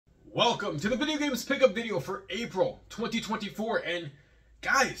Welcome to the video games pickup video for April 2024, and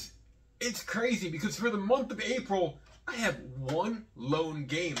guys, it's crazy because for the month of April, I have one lone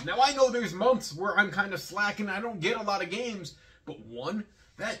game. Now I know there's months where I'm kind of slacking, I don't get a lot of games, but one,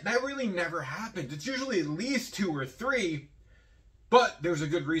 that really never happens. It's usually at least 2 or 3, but there's a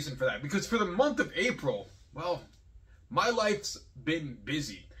good reason for that, because for the month of April, well, my life's been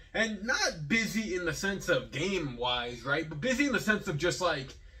busy. And not busy in the sense of game-wise, right? But busy in the sense of just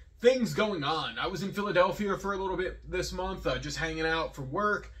like things going on. I was in Philadelphia for a little bit this month, just hanging out for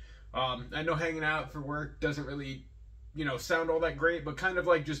work. I know hanging out for work doesn't really, sound all that great, but kind of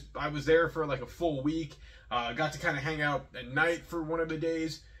like just, I was there for like a full week. Got to kind of hang out at night for one of the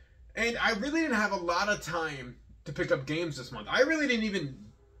days. And I really didn't have a lot of time to pick up games this month. I really didn't even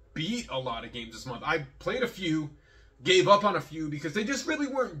beat a lot of games this month. I played a few, gave up on a few because they just really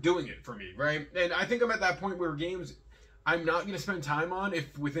weren't doing it for me, right? And I think I'm at that point where games I'm not going to spend time on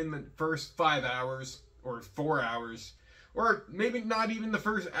if within the first 5 hours or 4 hours, or maybe not even the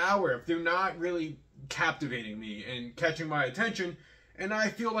first hour, if they're not really captivating me and catching my attention. And I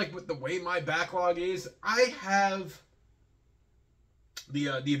feel like with the way my backlog is, I have the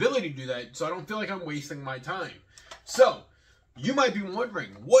ability to do that, so I don't feel like I'm wasting my time. So, you might be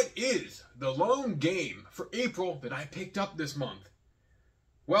wondering, what is the lone game for April that I picked up this month?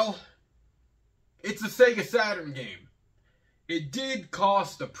 Well, it's a Sega Saturn game. It did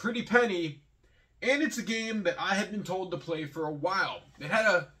cost a pretty penny, and it's a game that I had been told to play for a while. It had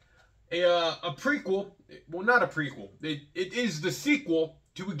a prequel, well, not a prequel. It is the sequel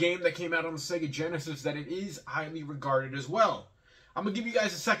to a game that came out on the Sega Genesis that it is highly regarded as well. I'm going to give you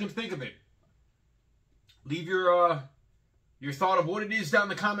guys a second to think of it. Leave your thought of what it is down in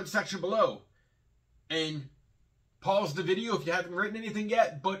the comment section below. And pause the video if you haven't written anything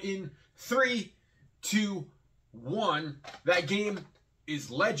yet. But in 3, 2, 1, that game is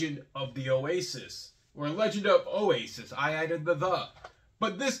Legend of the Oasis. Or Legend of Oasis. I added the.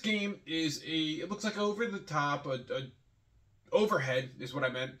 But this game is it looks like over the top, overhead is what I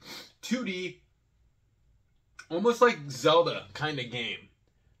meant. 2D, almost like Zelda kind of game.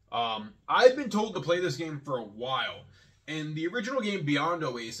 I've been told to play this game for a while. And the original game Beyond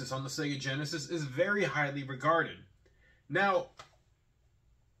Oasis on the Sega Genesis is very highly regarded. Now,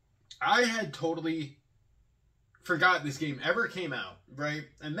 I had totally forgot this game ever came out, right?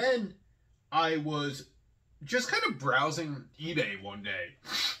 And then I was just kind of browsing eBay one day,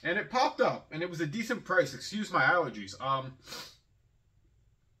 and it popped up, and it was a decent price. Excuse my allergies.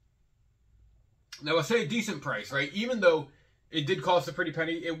 Now, I say a decent price, right? Even though it did cost a pretty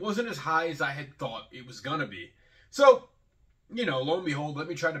penny, it wasn't as high as I had thought it was gonna be. So, lo and behold, let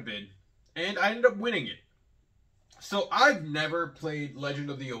me try to bid. And I ended up winning it. So I've never played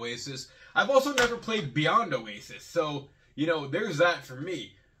Legend of the Oasis. I've also never played Beyond Oasis. So, there's that for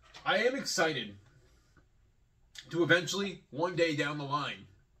me. I am excited to eventually, one day down the line,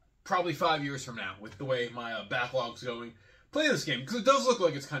 probably 5 years from now, with the way my backlog's going, play this game. Because it does look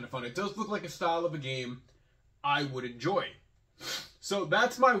like it's kind of fun. It does look like a style of a game I would enjoy. So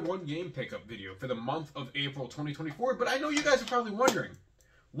that's my one game pickup video for the month of April 2024. But I know you guys are probably wondering,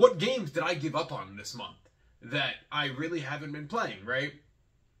 what games did I give up on this month that I really haven't been playing, right?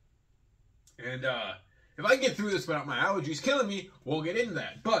 And if I can get through this without my allergies killing me, we'll get into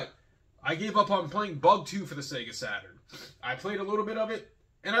that. But I gave up on playing Bug 2 for the Sega Saturn. I played a little bit of it,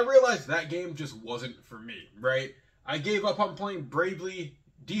 and I realized that game just wasn't for me, right? I gave up on playing Bravely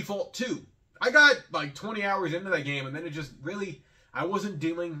Default 2. I got like 20 hours into that game, and then it just really, I wasn't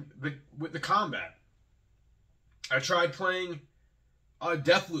dealing with the combat. I tried playing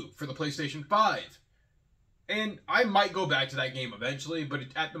Deathloop for the PlayStation 5. And I might go back to that game eventually, but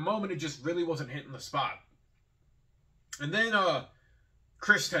at the moment, it just really wasn't hitting the spot. And then,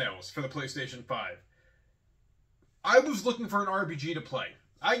 Chris Tales for the PlayStation 5. I was looking for an RPG to play.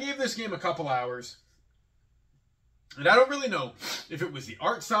 I gave this game a couple hours. And I don't really know if it was the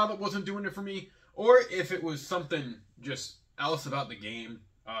art style that wasn't doing it for me, or if it was something just else about the game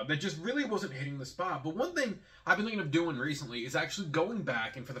that just really wasn't hitting the spot. But one thing I've been thinking of doing recently is actually going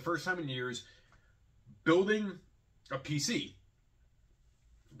back and for the first time in years, building a PC.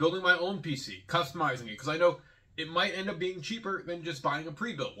 Building my own PC. Customizing it. Because I know it might end up being cheaper than just buying a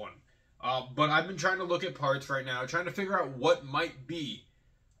pre-built one. But I've been trying to look at parts right now. Trying to figure out what might be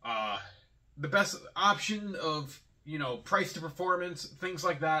the best option of, price to performance. Things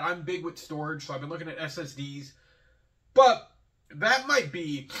like that. I'm big with storage. So I've been looking at SSDs. But that might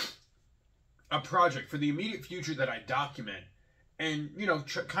be a project for the immediate future that I document. And,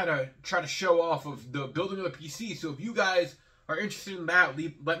 kind of try to show off of the building of the PC. So if you guys are interested in that,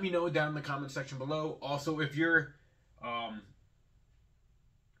 let me know down in the comment section below. Also, if you're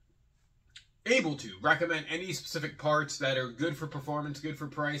able to recommend any specific parts that are good for performance, good for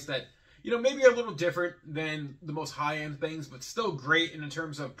price, that, you know, maybe are a little different than the most high-end things, but still great in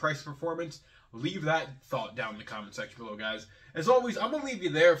terms of price performance, leave that thought down in the comment section below, guys. As always, I'm going to leave you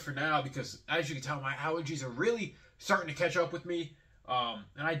there for now because, as you can tell, my allergies are really starting to catch up with me, and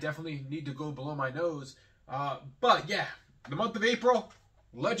I definitely need to go below my nose. But, yeah, the month of April,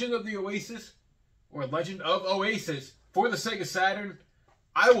 Legend of the Oasis, or Legend of Oasis for the Sega Saturn.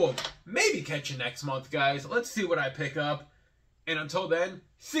 I will maybe catch you next month, guys. Let's see what I pick up. And until then,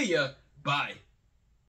 see ya. Bye.